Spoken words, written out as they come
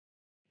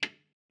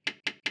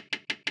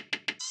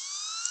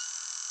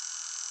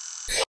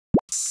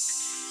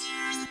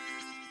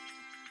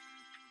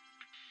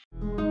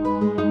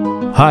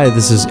Hi,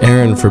 this is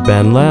Aaron for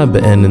BandLab,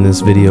 and in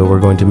this video we're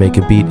going to make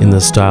a beat in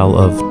the style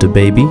of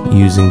DaBaby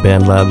using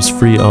BandLab's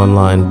free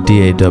online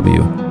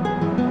DAW.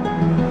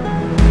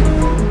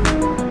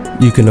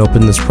 You can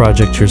open this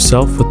project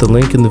yourself with the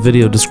link in the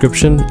video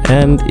description,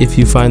 and if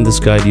you find this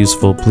guide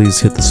useful, please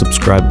hit the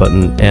subscribe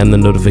button and the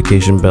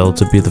notification bell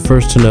to be the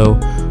first to know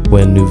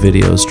when new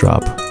videos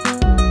drop.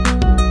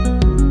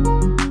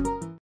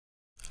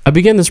 I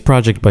began this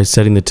project by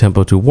setting the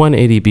tempo to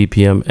 180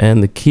 BPM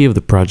and the key of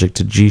the project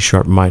to G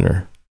sharp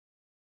minor.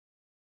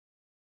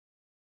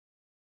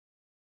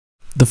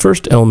 The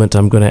first element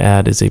I'm going to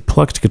add is a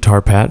plucked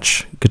guitar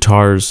patch,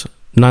 guitar's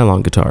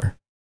nylon guitar.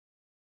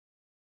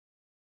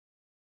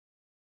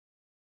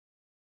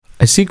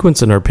 I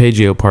sequence an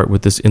arpeggio part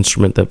with this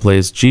instrument that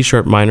plays G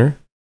sharp minor,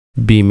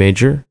 B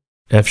major,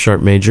 F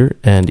sharp major,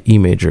 and E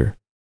major.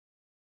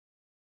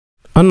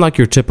 Unlike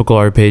your typical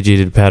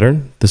arpeggiated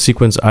pattern, the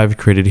sequence I've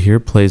created here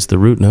plays the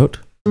root note,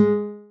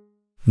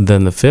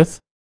 then the fifth,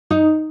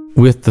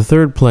 with the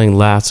third playing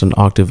last an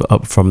octave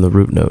up from the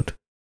root note.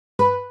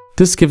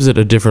 This gives it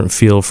a different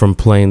feel from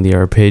playing the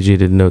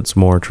arpeggiated notes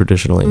more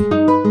traditionally.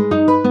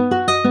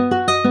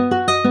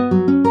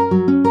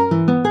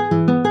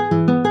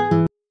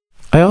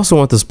 I also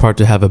want this part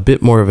to have a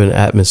bit more of an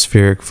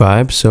atmospheric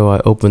vibe, so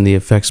I open the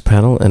effects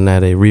panel and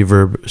add a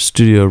reverb,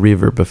 studio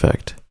reverb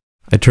effect.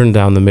 I turn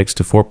down the mix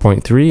to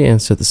 4.3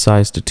 and set the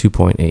size to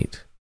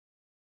 2.8.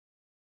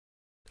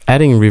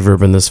 Adding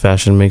reverb in this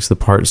fashion makes the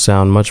part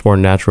sound much more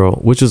natural,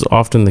 which is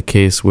often the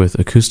case with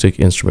acoustic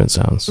instrument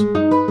sounds.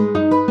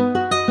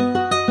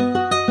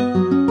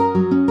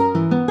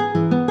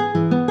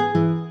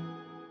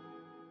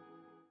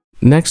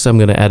 Next, I'm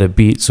going to add a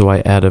beat, so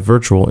I add a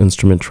virtual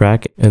instrument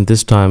track, and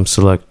this time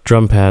select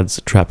Drum Pads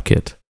Trap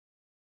Kit.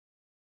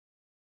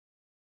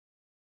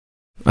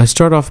 I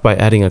start off by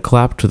adding a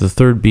clap to the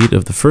third beat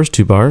of the first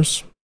two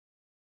bars,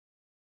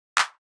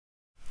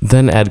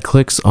 then add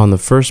clicks on the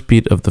first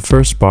beat of the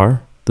first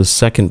bar, the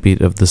second beat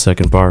of the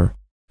second bar,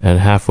 and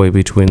halfway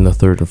between the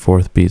third and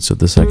fourth beats of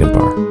the second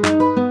bar.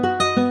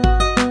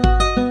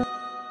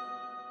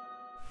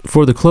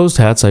 For the closed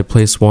hats, I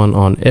place one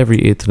on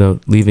every eighth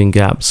note, leaving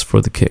gaps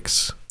for the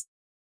kicks.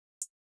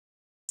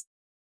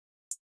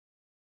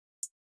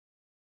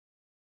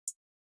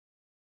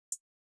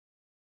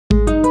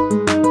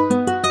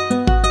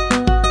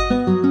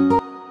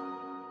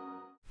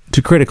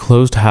 To create a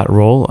closed hat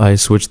roll, I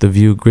switch the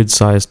view grid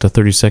size to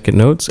 30-second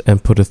notes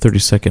and put a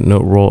 30-second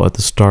note roll at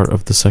the start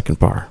of the second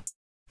bar.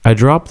 I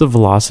drop the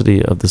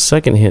velocity of the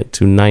second hit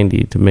to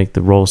 90 to make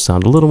the roll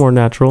sound a little more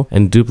natural,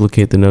 and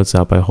duplicate the notes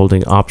out by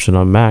holding Option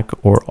on Mac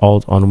or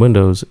Alt on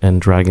Windows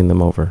and dragging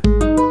them over.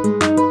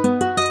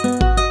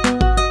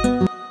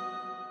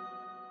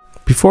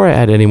 Before I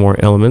add any more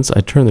elements,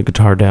 I turn the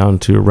guitar down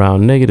to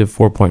around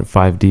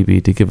 -4.5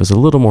 dB to give us a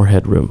little more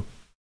headroom.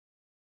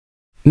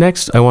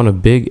 Next, I want a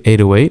big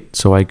 808,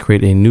 so I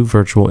create a new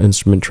virtual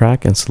instrument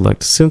track and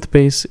select Synth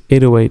Bass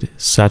 808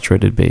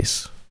 Saturated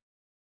Bass.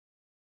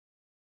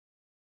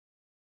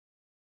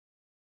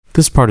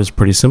 This part is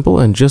pretty simple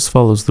and just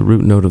follows the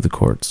root note of the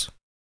chords.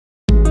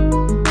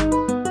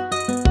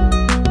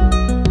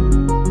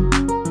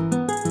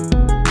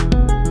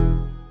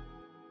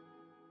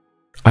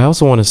 I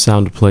also want a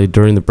sound to play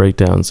during the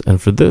breakdowns, and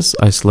for this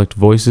I select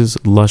Voices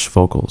Lush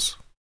Vocals.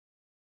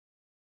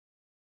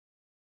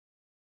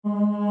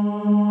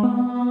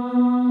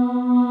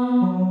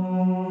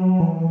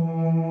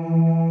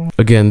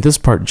 Again, this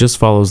part just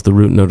follows the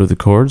root note of the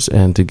chords,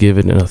 and to give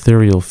it an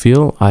ethereal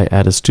feel, I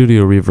add a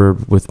studio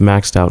reverb with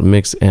maxed out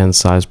mix and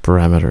size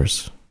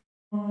parameters.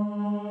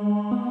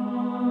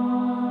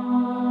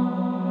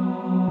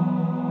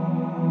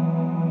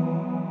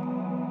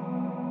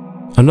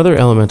 Another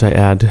element I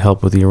add to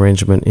help with the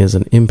arrangement is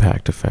an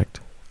impact effect.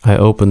 I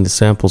open the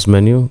Samples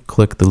menu,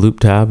 click the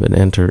Loop tab, and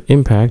enter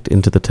Impact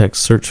into the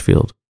text search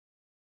field.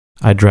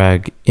 I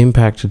drag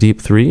Impact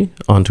Deep 3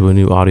 onto a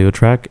new audio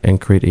track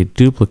and create a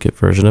duplicate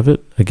version of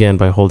it, again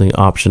by holding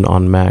Option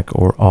on Mac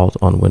or Alt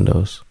on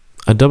Windows.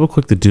 I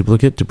double-click the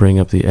duplicate to bring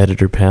up the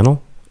editor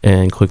panel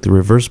and click the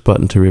reverse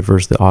button to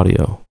reverse the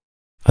audio.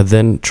 I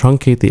then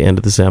truncate the end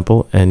of the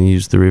sample and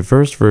use the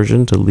reversed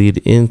version to lead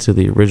into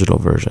the original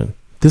version.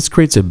 This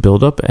creates a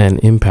build-up and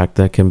impact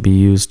that can be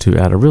used to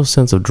add a real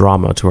sense of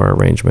drama to our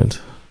arrangement.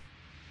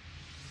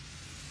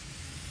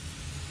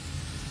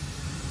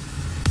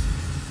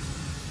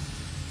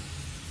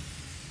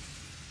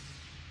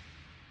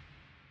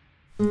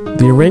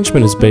 The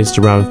arrangement is based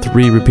around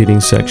 3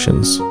 repeating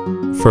sections.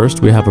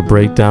 First, we have a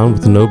breakdown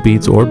with no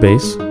beats or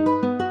bass.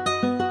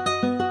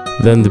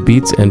 Then the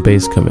beats and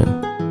bass come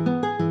in.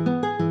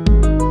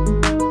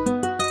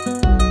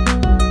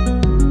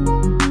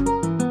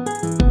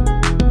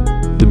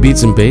 The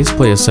beats and bass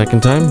play a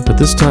second time, but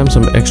this time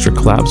some extra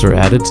claps are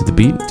added to the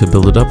beat to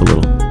build it up a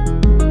little.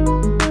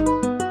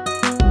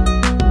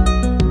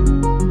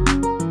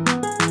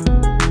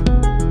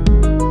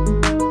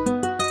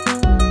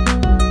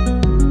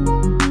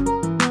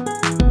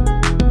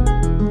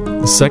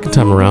 The second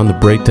time around, the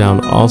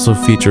breakdown also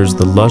features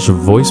the lush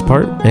voice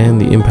part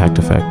and the impact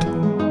effect.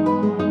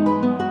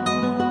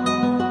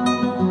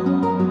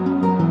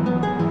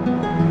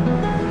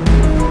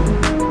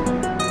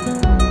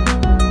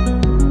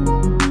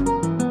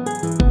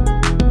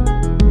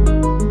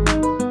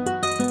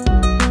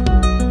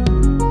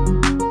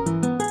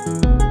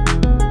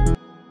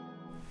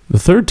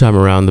 third time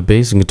around, the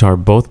bass and guitar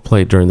both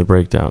played during the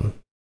breakdown.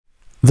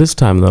 This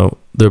time though,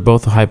 they're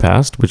both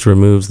high-passed, which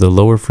removes the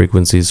lower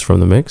frequencies from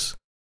the mix.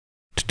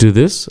 To do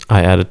this,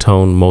 I add a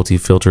tone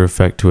multi-filter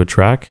effect to a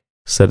track,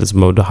 set its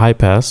mode to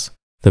high-pass,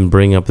 then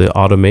bring up the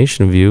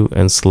automation view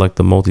and select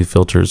the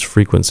multi-filter's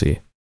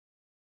frequency.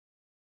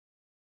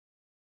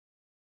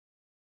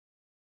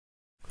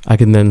 I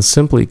can then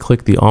simply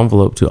click the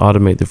envelope to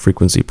automate the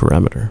frequency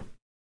parameter.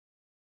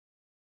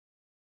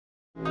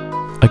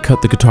 I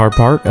cut the guitar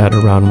part at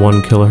around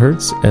 1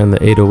 kHz and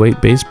the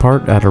 808 bass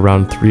part at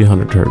around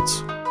 300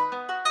 Hz.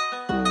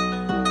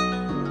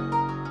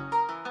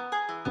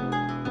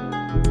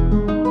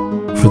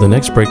 For the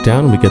next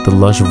breakdown, we get the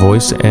lush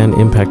voice and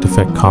impact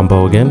effect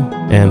combo again,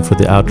 and for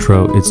the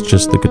outro, it's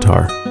just the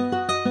guitar.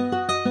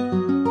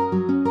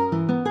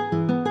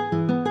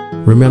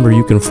 Remember,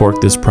 you can fork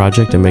this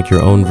project and make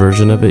your own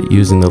version of it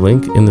using the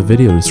link in the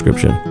video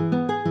description.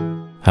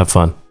 Have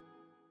fun.